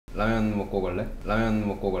라면 먹고 갈래? 라면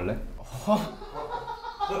먹고 갈래?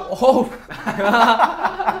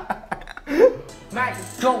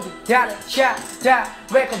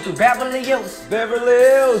 Welcome to Beverly Hills.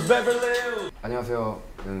 안녕하세요,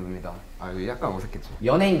 연우입니다. 아, 이거 약간 어색했지?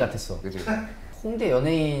 연예인 같았어. 그치? 홍대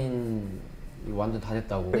연예인 완전 다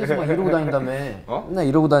됐다고. 그래서 막 이러고 다닌다며. 어? 맨날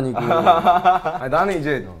이러고 다니고. 아니, 나는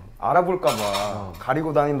이제 알아볼까봐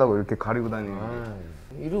가리고 다닌다고 이렇게 가리고 다니는.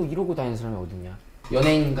 이러고 다니는 사람이 어딨냐?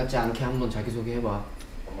 연예인 같지 않게 한번 자기소개 해봐.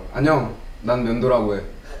 안녕, 난 면도라고 해.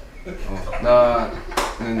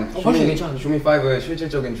 나는 훨씬 괜찮은데? 쇼미5의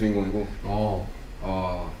실질적인 주인공이고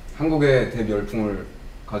한국의 데뷔 열풍을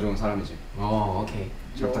가져온 사람이지. 오케이.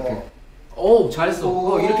 잘 부탁해. 오,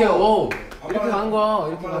 잘했어. 이렇게 이렇게 가는 거야.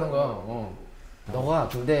 이렇게 가는 거야. 너가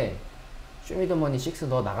근데 쇼미더머니 6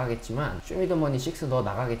 너 나가겠지만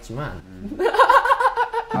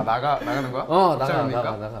아, 나가는 거야?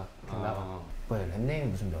 나가. 뭐야, 랩네임이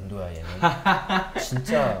무슨 면도야 얘는.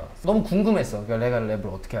 진짜 너무 궁금했어. 그러니까 내가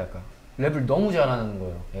랩을 어떻게 할까. 랩을 너무 잘하는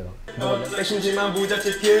거예요 얘가. 심지만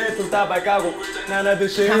부잣집게 또 따발 까고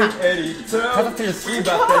나나듯이 에리터 가사 틀렸어.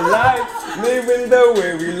 Living the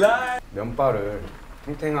way we lie. 면발을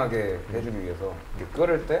탱탱하게 해주기 위해서 이렇게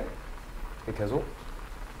끓을 때 계속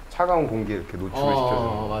차가운 공기에 이렇게 노출을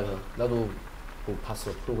시켜줘. 맞아. 나도 뭐 봤어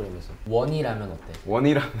프로그램에서. 원이라면 어때?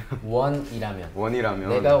 원이라면.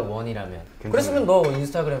 내가 원이라면. 괜찮네. 그랬으면 너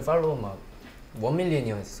인스타그램 팔로우 막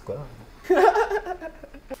 1밀리언이었을 했을 거야.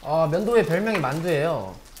 면도의 별명이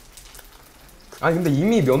만두예요. 아니 근데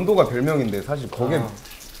이미 면도가 별명인데 사실 거기에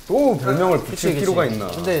또 별명을 붙일 필요가 있나?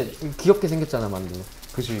 근데 귀엽게 생겼잖아 만두.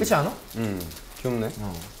 그렇지 않아? 귀엽네.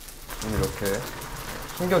 이렇게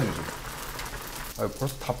숨겨주지. 아,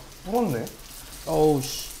 벌써 다 불었네. 어우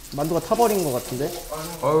씨, 만두가 타버린 것 같은데?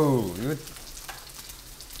 아유, 이거.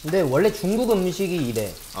 근데 원래 중국 음식이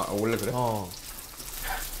이래. 아, 원래 그래? 처음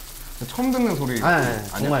처음 듣는 소리. 아니야?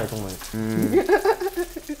 정말.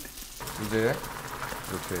 이제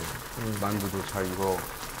이렇게 만두도 잘 익어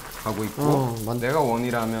가고 있고. 내가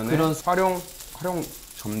원이라면 그런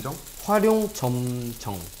활용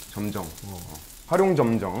점정.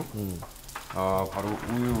 바로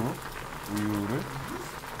우유를.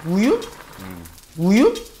 우유?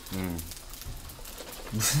 우유?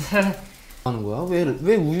 무슨 사람 하는 거야?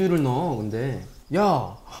 왜 우유를 넣어? 근데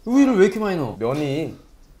야, 우유를 왜 이렇게 많이 넣어? 면이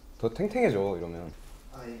더 탱탱해져 이러면.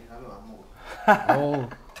 아니 라면 안 먹어.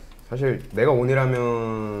 사실 내가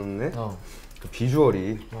원이라면의 그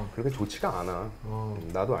비주얼이 그렇게 좋지가 않아.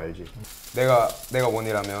 나도 알지. 내가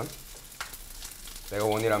원이라면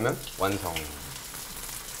완성.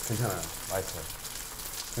 괜찮아요. 맛있어요.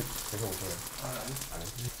 드셔보세요.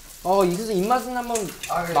 이래서 입맛은 한번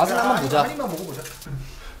맛은 한번 보자. 한 입만 먹어보자.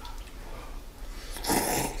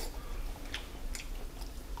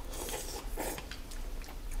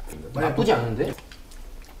 나쁘지 않은데?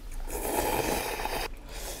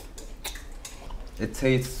 It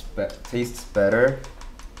tastes better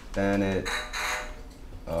than it.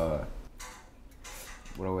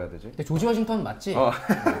 뭐라고 해야 되지? 근데 조지 워싱턴 맞지?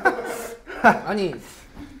 아니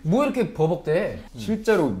뭐 이렇게 버벅대?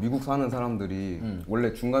 실제로 미국 사는 사람들이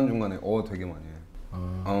원래 중간중간에 되게 많이 해.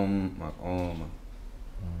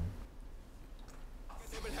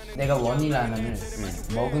 내가 원이라면을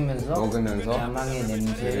먹으면서 야망의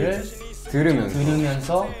냄새를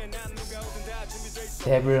들으면서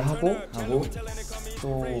랩을 하고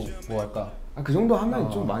또 뭐 할까? 그 정도 하면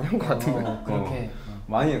좀 많이 한 것 같은데. 그렇게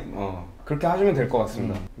많이 그렇게 하시면 될 것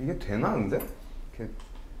같습니다. 이게 되나 근데? 이렇게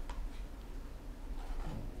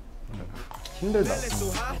힘들다.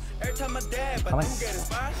 가만히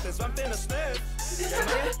있어.